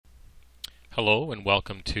Hello and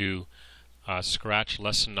welcome to Scratch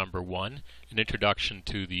lesson number 1, an introduction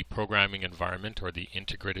to the programming environment or the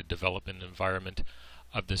integrated development environment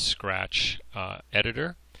of the Scratch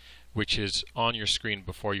editor, which is on your screen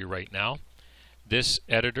before you right now. This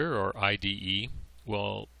editor or IDE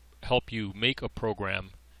will help you make a program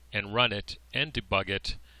and run it and debug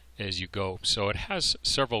it as you go. So it has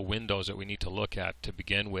several windows that we need to look at to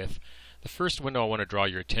begin with. The first window I want to draw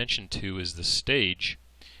your attention to is the stage,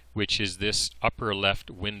 which is this upper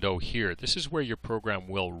left window here. This is where your program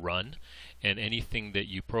will run, and anything that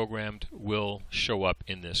you programmed will show up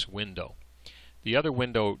in this window. The other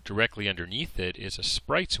window directly underneath it is a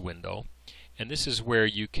Sprites window, and this is where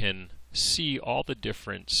you can see all the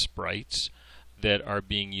different sprites that are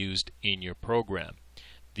being used in your program.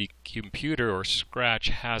 The computer or Scratch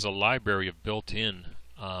has a library of built-in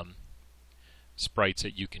sprites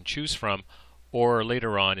that you can choose from, or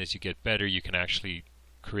later on as you get better you can actually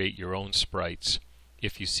create your own sprites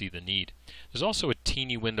if you see the need. There's also a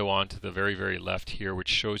teeny window on to the very left here which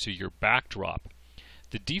shows you your backdrop.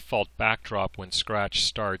 The default backdrop when Scratch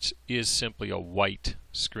starts is simply a white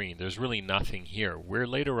screen. There's really nothing here. We're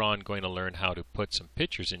later on going to learn how to put some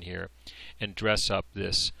pictures in here and dress up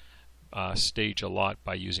this stage a lot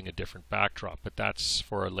by using a different backdrop, but that's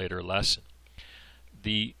for a later lesson.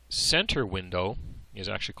 The center window is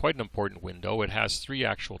actually quite an important window. It has 3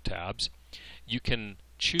 actual tabs. You can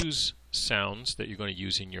choose sounds that you're going to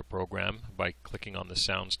use in your program by clicking on the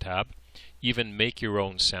Sounds tab. Even make your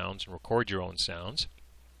own sounds and record your own sounds.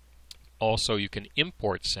 Also, you can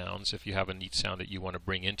import sounds. If you have a neat sound that you want to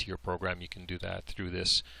bring into your program, you can do that through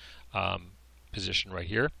this position right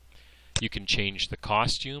here. You can change the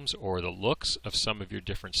costumes or the looks of some of your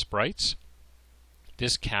different sprites.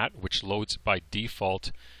 This cat, which loads by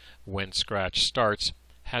default when Scratch starts,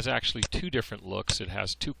 has actually 2 different looks. It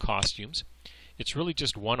has 2 costumes. It's really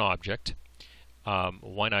just one object,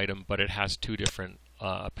 one item, but it has 2 different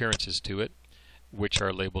appearances to it, which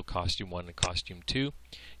are labeled Costume 1 and Costume 2.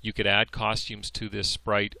 You could add costumes to this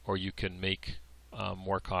sprite, or you can make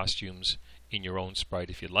more costumes in your own sprite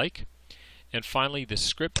if you'd like. And finally, the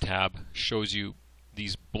Script tab shows you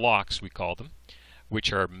these blocks, we call them,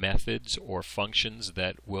 which are methods or functions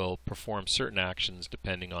that will perform certain actions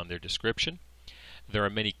depending on their description. There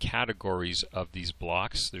are many categories of these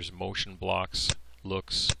blocks. There's motion blocks,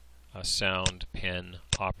 looks, sound, pen,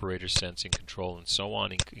 operator, sensing, control, and so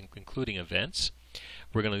on, including events.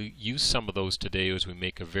 We're going to use some of those today as we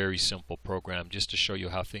make a very simple program just to show you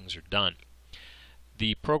how things are done.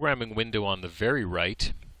 The programming window on the very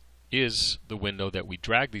right is the window that we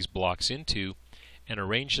drag these blocks into and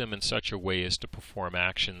arrange them in such a way as to perform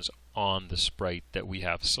actions on the sprite that we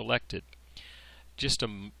have selected. Just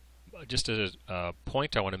a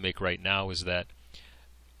point I want to make right now is that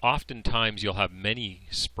oftentimes you'll have many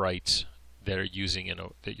sprites that you're using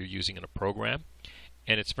in a program,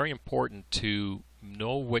 and it's very important to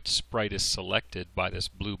know which sprite is selected by this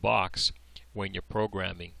blue box when you're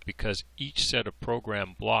programming, because each set of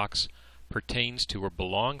program blocks pertains to or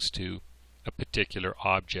belongs to a particular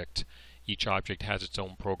object. Each object has its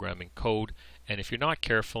own programming code, and if you're not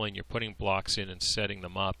careful and you're putting blocks in and setting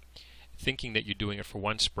them up thinking that you're doing it for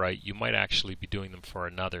one sprite, you might actually be doing them for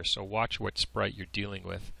another. So watch what sprite you're dealing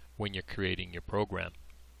with when you're creating your program.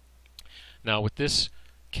 Now with this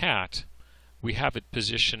cat, we have it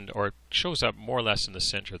positioned, or it shows up more or less in the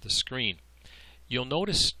center of the screen. You'll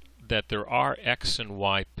notice that there are X and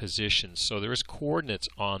Y positions, so there is coordinates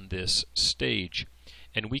on this stage,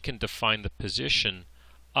 and we can define the position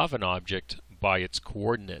of an object by its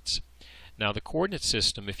coordinates. Now the coordinate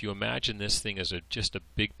system, if you imagine this thing as just a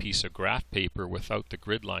big piece of graph paper without the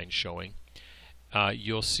grid line showing,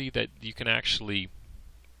 you'll see that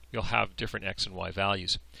you'll have different X and Y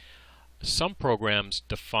values. Some programs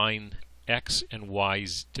define X and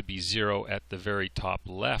Y's to be 0 at the very top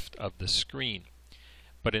left of the screen.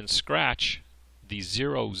 But in Scratch, the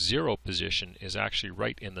 0, 0 position is actually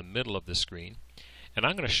right in the middle of the screen. And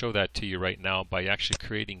I'm going to show that to you right now by actually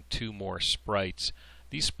creating 2 more sprites.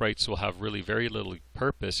 These sprites will have really very little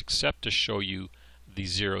purpose except to show you the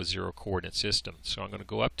 0, 0 coordinate system. So I'm going to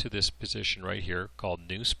go up to this position right here called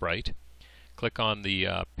New Sprite. Click on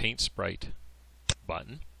the Paint Sprite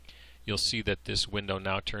button. You'll see that this window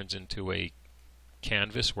now turns into a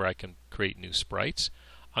canvas where I can create new sprites.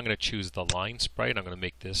 I'm going to choose the Line Sprite. I'm going to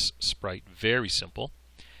make this sprite very simple.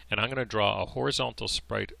 And I'm going to draw a horizontal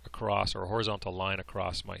sprite across, or a horizontal line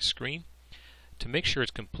across my screen. To make sure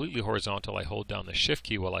it's completely horizontal, I hold down the Shift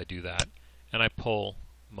key while I do that, and I pull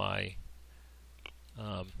my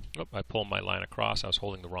line across. I was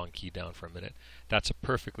holding the wrong key down for a minute. That's a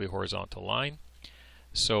perfectly horizontal line.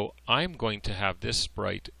 So I'm going to have this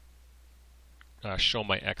sprite show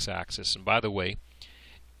my x-axis. And by the way,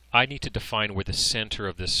 I need to define where the center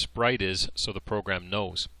of this sprite is so the program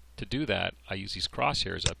knows. To do that, I use these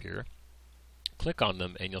crosshairs up here. Click on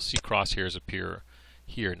them and you'll see crosshairs appear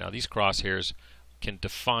here. Now these crosshairs can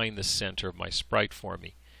define the center of my sprite for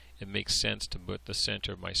me. It makes sense to put the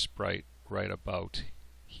center of my sprite right about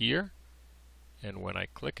here, and when I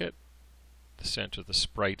click it, the center of the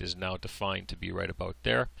sprite is now defined to be right about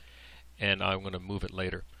there, and I'm going to move it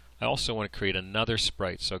later. I also want to create another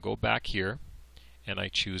sprite, so I go back here and I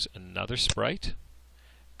choose another sprite,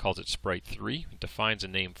 calls it sprite 3, it defines a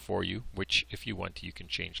name for you, which if you want to you can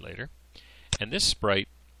change later. And this sprite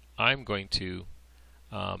I'm going to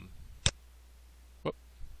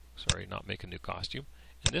not make a new costume.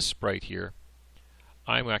 In this sprite here,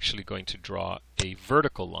 I'm actually going to draw a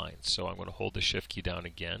vertical line. So I'm going to hold the shift key down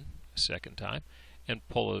again a second time and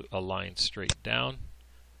pull a line straight down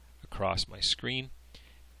across my screen.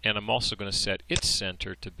 And I'm also going to set its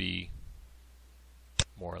center to be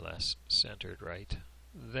more or less centered right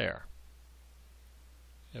there.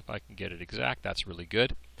 If I can get it exact, that's really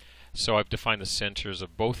good. So I've defined the centers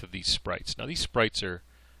of both of these sprites. Now these sprites are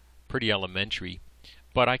pretty elementary,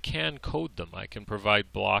 but I can code them. I can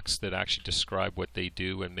provide blocks that actually describe what they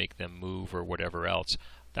do and make them move or whatever else.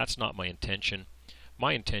 That's not my intention.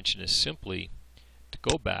 My intention is simply to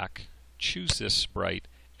go back, choose this sprite,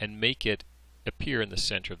 and make it appear in the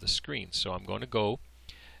center of the screen. So I'm going to go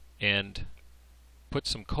and put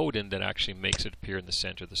some code in that actually makes it appear in the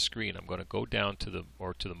center of the screen. I'm going to go down to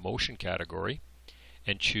the motion category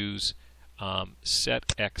and choose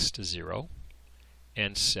set X to 0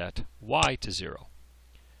 and set Y to 0.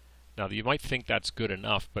 Now you might think that's good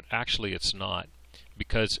enough, but actually it's not,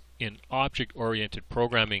 because in object-oriented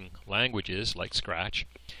programming languages like Scratch,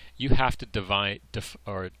 you have to define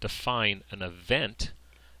an event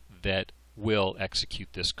that will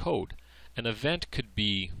execute this code. An event could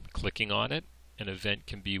be clicking on it, an event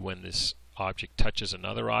can be when this object touches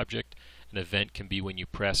another object, an event can be when you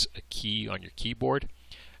press a key on your keyboard.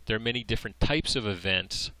 There are many different types of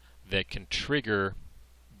events that can trigger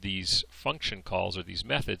these function calls or these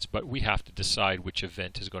methods, but we have to decide which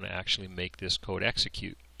event is going to actually make this code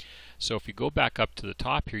execute. So if you go back up to the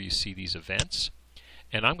top here, you see these events,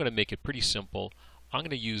 and I'm going to make it pretty simple. I'm going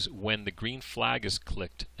to use when the green flag is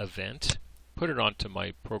clicked event, put it onto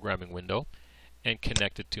my programming window, and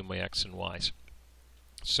connect it to my X and Y's.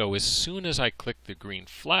 So as soon as I click the green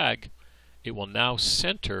flag, it will now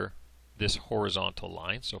center this horizontal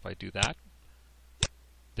line. So if I do that,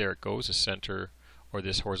 there it goes, a center, or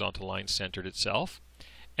this horizontal line centered itself.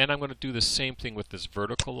 And I'm going to do the same thing with this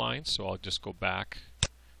vertical line. So I'll just go back,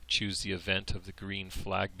 choose the event of the green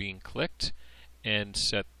flag being clicked, and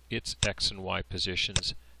set its X and Y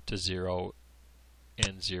positions to 0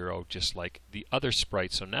 and 0, just like the other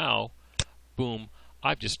sprite. So now, boom,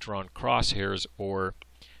 I've just drawn crosshairs or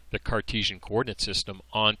the Cartesian coordinate system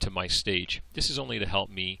onto my stage. This is only to help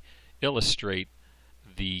me illustrate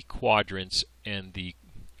the quadrants and the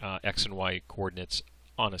X and Y coordinates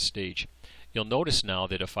on a stage. You'll notice now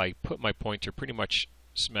that if I put my pointer pretty much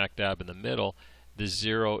smack dab in the middle, the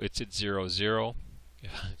 0, it's at 0, 0.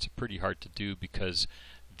 It's pretty hard to do because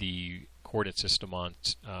the coordinate system on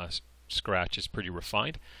Scratch is pretty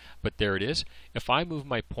refined, but there it is. If I move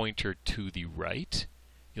my pointer to the right,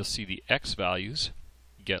 you'll see the X values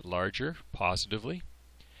get larger positively,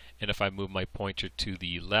 and if I move my pointer to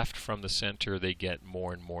the left from the center, they get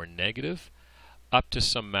more and more negative, up to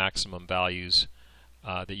some maximum values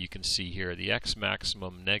that you can see here. The X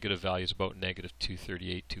maximum negative value is about negative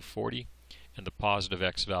 238, 240, and the positive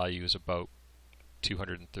X value is about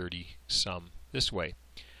 230 some this way.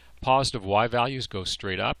 Positive Y values go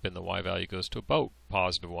straight up, and the Y value goes to about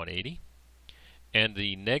positive 180, and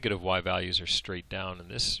the negative Y values are straight down in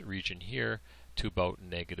this region here to about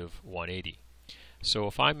negative 180. So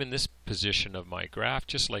if I'm in this position of my graph,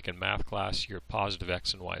 just like in math class, your positive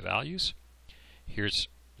X and Y values, here's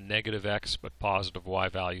negative X but positive Y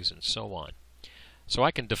values, and so on. So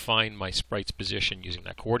I can define my sprite's position using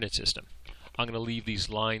that coordinate system. I'm going to leave these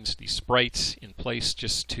lines, these sprites, in place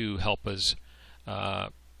just to help us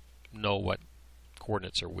know what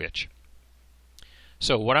coordinates are which.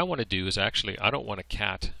 So what I want to do is actually, I don't want a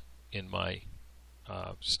cat in my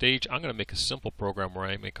stage. I'm going to make a simple program where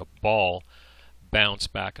I make a ball bounce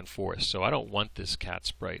back and forth. So I don't want this cat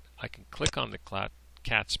sprite. I can click on the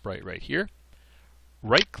cat sprite right here,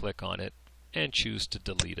 right click on it, and choose to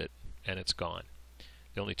delete it, and it's gone.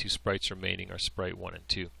 The only two sprites remaining are sprite 1 and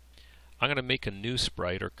 2. I'm going to make a new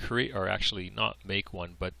sprite, or actually not make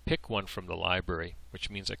one, but pick one from the library, which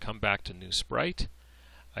means I come back to new sprite,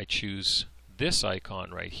 I choose this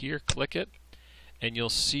icon right here, click it, and you'll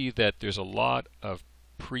see that there's a lot of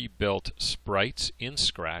pre-built sprites in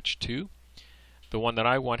Scratch too. The one that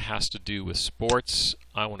I want has to do with sports.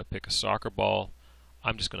 I want to pick a soccer ball.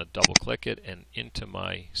 I'm just going to double click it, and into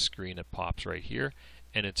my screen it pops right here,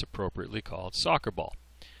 and it's appropriately called soccer ball.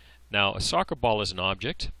 Now, a soccer ball is an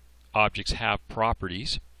object. Objects have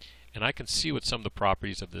properties, and I can see what some of the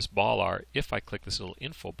properties of this ball are if I click this little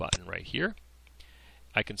info button right here.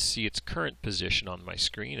 I can see its current position on my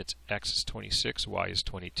screen. It's X is 26, Y is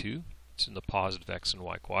 22. It's in the positive X and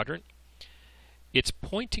Y quadrant. It's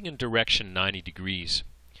pointing in direction 90 degrees.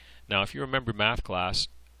 Now, if you remember math class,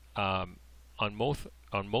 on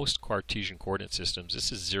most Cartesian coordinate systems,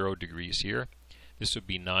 this is 0 degrees here. This would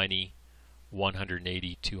be 90,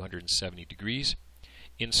 180, 270 degrees.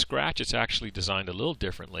 In Scratch, it's actually designed a little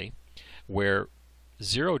differently, where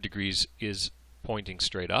 0 degrees is pointing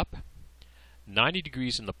straight up. 90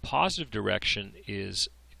 degrees in the positive direction is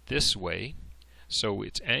this way, so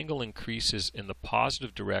its angle increases in the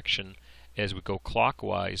positive direction as we go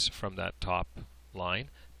clockwise from that top line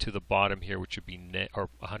to the bottom here, which would be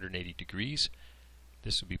 180 degrees.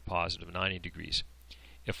 This would be positive 90 degrees.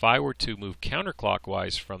 If I were to move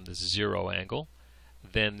counterclockwise from the 0 angle,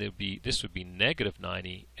 then this would be negative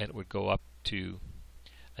 90, and it would go up to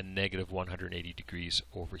a negative 180 degrees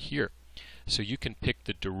over here. So you can pick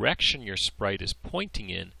the direction your sprite is pointing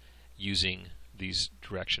in using these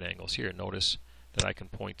direction angles here. Notice that I can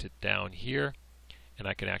point it down here, and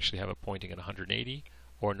I can actually have it pointing at 180.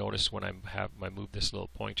 Or notice when I move this little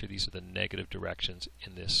pointer, these are the negative directions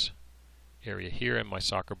in this area here, and my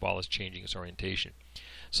soccer ball is changing its orientation.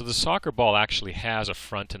 So the soccer ball actually has a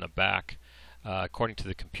front and a back, according to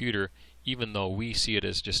the computer, even though we see it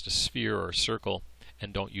as just a sphere or a circle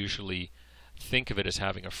and don't usually think of it as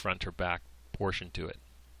having a front or back portion to it.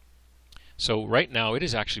 So right now it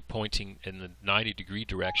is actually pointing in the 90-degree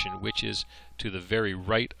direction, which is to the very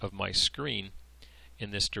right of my screen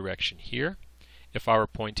in this direction here. If I were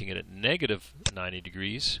pointing it at negative 90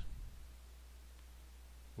 degrees,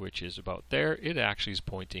 which is about there, it actually is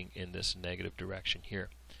pointing in this negative direction here.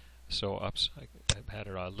 So I've had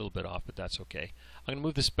it a little bit off, but that's okay. I'm going to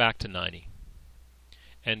move this back to 90.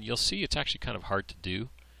 And you'll see it's actually kind of hard to do.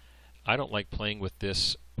 I don't like playing with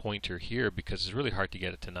this pointer here because it's really hard to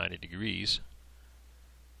get it to 90 degrees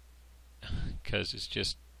because it's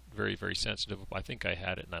just very, very sensitive. I think I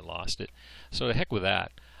had it and I lost it. So the heck with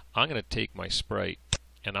that. I'm going to take my sprite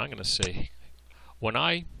and I'm going to say, when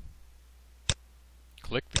I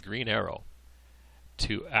click the green arrow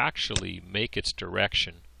to actually make its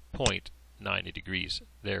direction point 90 degrees,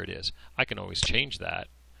 there it is. I can always change that,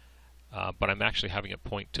 but I'm actually having it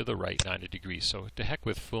point to the right 90 degrees. So to heck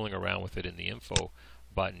with fooling around with it in the info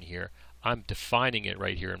button here. I'm defining it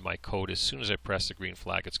right here in my code. As soon as I press the green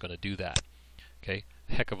flag, it's going to do that. Okay,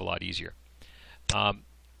 heck of a lot easier.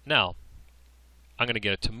 Now, I'm going to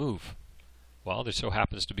get it to move. Well, there so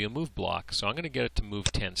happens to be a move block, so I'm going to get it to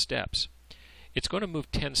move 10 steps. It's going to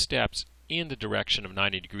move 10 steps in the direction of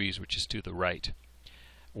 90 degrees, which is to the right,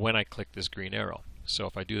 when I click this green arrow. So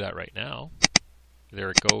if I do that right now,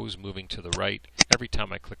 there it goes, moving to the right every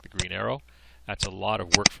time I click the green arrow. That's a lot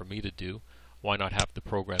of work for me to do. Why not have the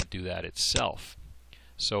program do that itself?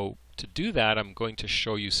 So to do that, I'm going to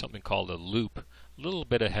show you something called a loop. A little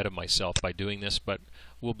bit ahead of myself by doing this, but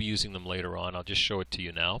we'll be using them later on. I'll just show it to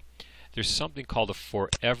you now. There's something called a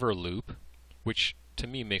forever loop, which to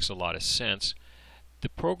me makes a lot of sense. The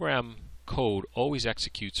program code always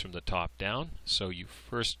executes from the top down. So you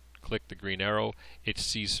first click the green arrow, it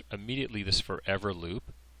sees immediately this forever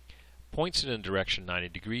loop, points it in direction 90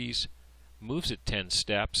 degrees, moves it 10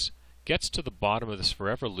 steps, gets to the bottom of this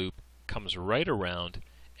forever loop, comes right around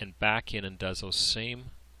and back in and does those same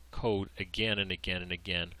code again and again and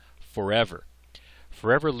again forever.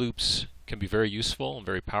 Forever loops can be very useful and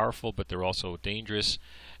very powerful, but they're also dangerous.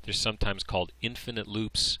 They're sometimes called infinite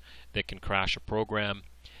loops that can crash a program.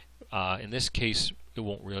 In this case, it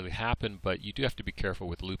won't really happen, but you do have to be careful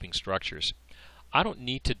with looping structures. I don't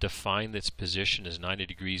need to define this position as 90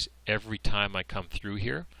 degrees every time I come through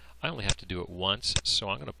here. I only have to do it once, so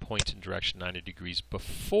I'm going to point in direction 90 degrees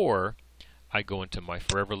before I go into my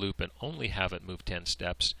forever loop and only have it move 10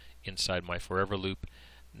 steps inside my forever loop.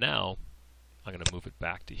 Now I'm going to move it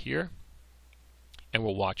back to here and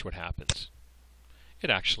we'll watch what happens. It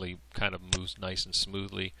actually kind of moves nice and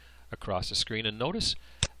smoothly across the screen, and notice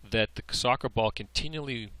that the soccer ball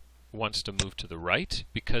continually wants to move to the right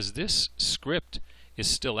because this script is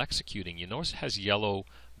still executing. You notice it has yellow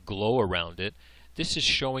glow around it. This is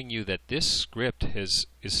showing you that this script is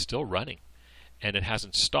still running and it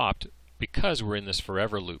hasn't stopped because we're in this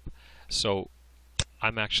forever loop. So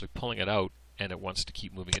I'm actually pulling it out and it wants to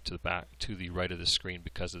keep moving it to the back, to the right of the screen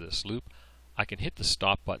because of this loop. I can hit the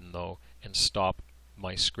stop button though and stop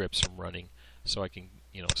my scripts from running, so I can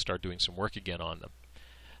start doing some work again on them.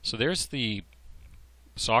 So there's the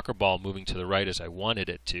soccer ball moving to the right as I wanted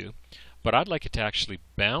it to, but I'd like it to actually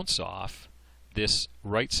bounce off this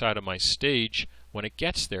right side of my stage when it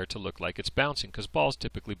gets there to look like it's bouncing, because balls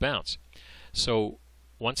typically bounce. So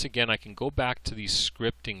once again, I can go back to these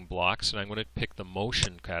scripting blocks, and I'm going to pick the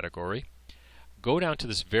motion category, go down to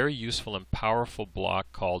this very useful and powerful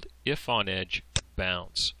block called if on edge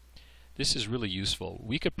bounce. This is really useful.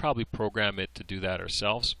 We could probably program it to do that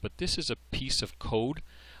ourselves, but this is a piece of code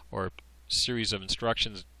or a series of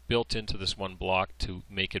instructions built into this one block to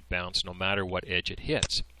make it bounce no matter what edge it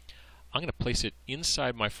hits. I'm going to place it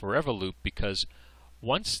inside my forever loop, because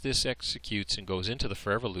once this executes and goes into the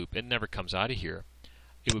forever loop, it never comes out of here.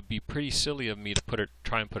 It would be pretty silly of me to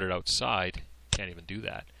try and put it outside. Can't even do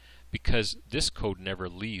that, because this code never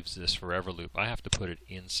leaves this forever loop. I have to put it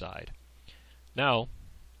inside. Now,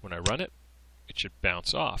 when I run it, it should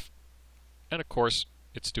bounce off. And of course,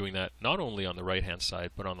 it's doing that not only on the right hand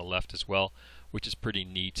side, but on the left as well, which is pretty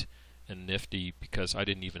neat and nifty because I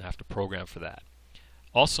didn't even have to program for that.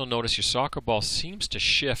 Also notice your soccer ball seems to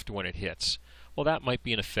shift when it hits. Well, that might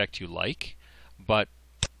be an effect you like, but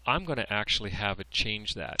I'm going to actually have it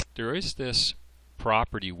change that. There is this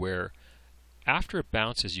property where after it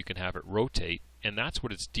bounces you can have it rotate, and that's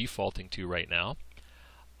what it's defaulting to right now.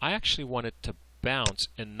 I actually want it to bounce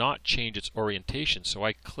and not change its orientation, so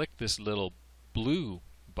I click this little blue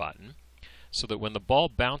button so that when the ball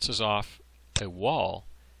bounces off a wall,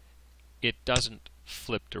 it doesn't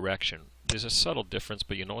flip direction. There's a subtle difference,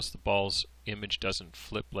 but you notice the ball's image doesn't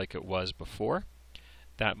flip like it was before.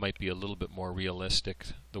 That might be a little bit more realistic,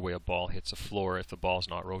 the way a ball hits a floor if the ball's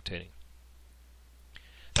not rotating.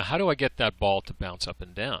 Now, how do I get that ball to bounce up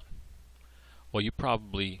and down? Well, you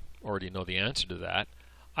probably already know the answer to that.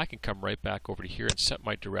 I can come right back over to here and set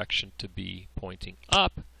my direction to be pointing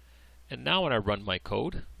up, and now when I run my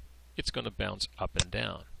code, it's going to bounce up and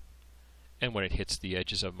down. And when it hits the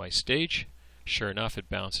edges of my stage, sure enough, it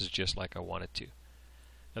bounces just like I want it to.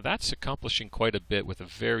 Now that's accomplishing quite a bit with a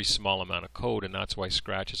very small amount of code, and that's why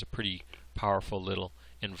Scratch is a pretty powerful little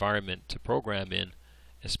environment to program in,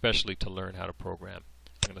 especially to learn how to program.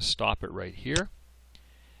 I'm going to stop it right here,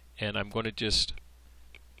 and I'm going to just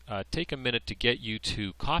take a minute to get you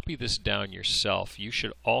to copy this down yourself. You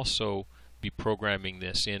should also be programming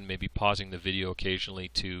this in, maybe pausing the video occasionally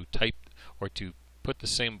to type or to put the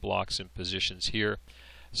same blocks in positions here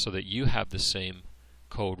so that you have the same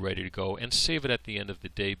code ready to go, and save it at the end of the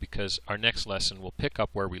day, because our next lesson will pick up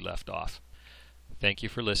where we left off. Thank you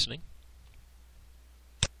for listening.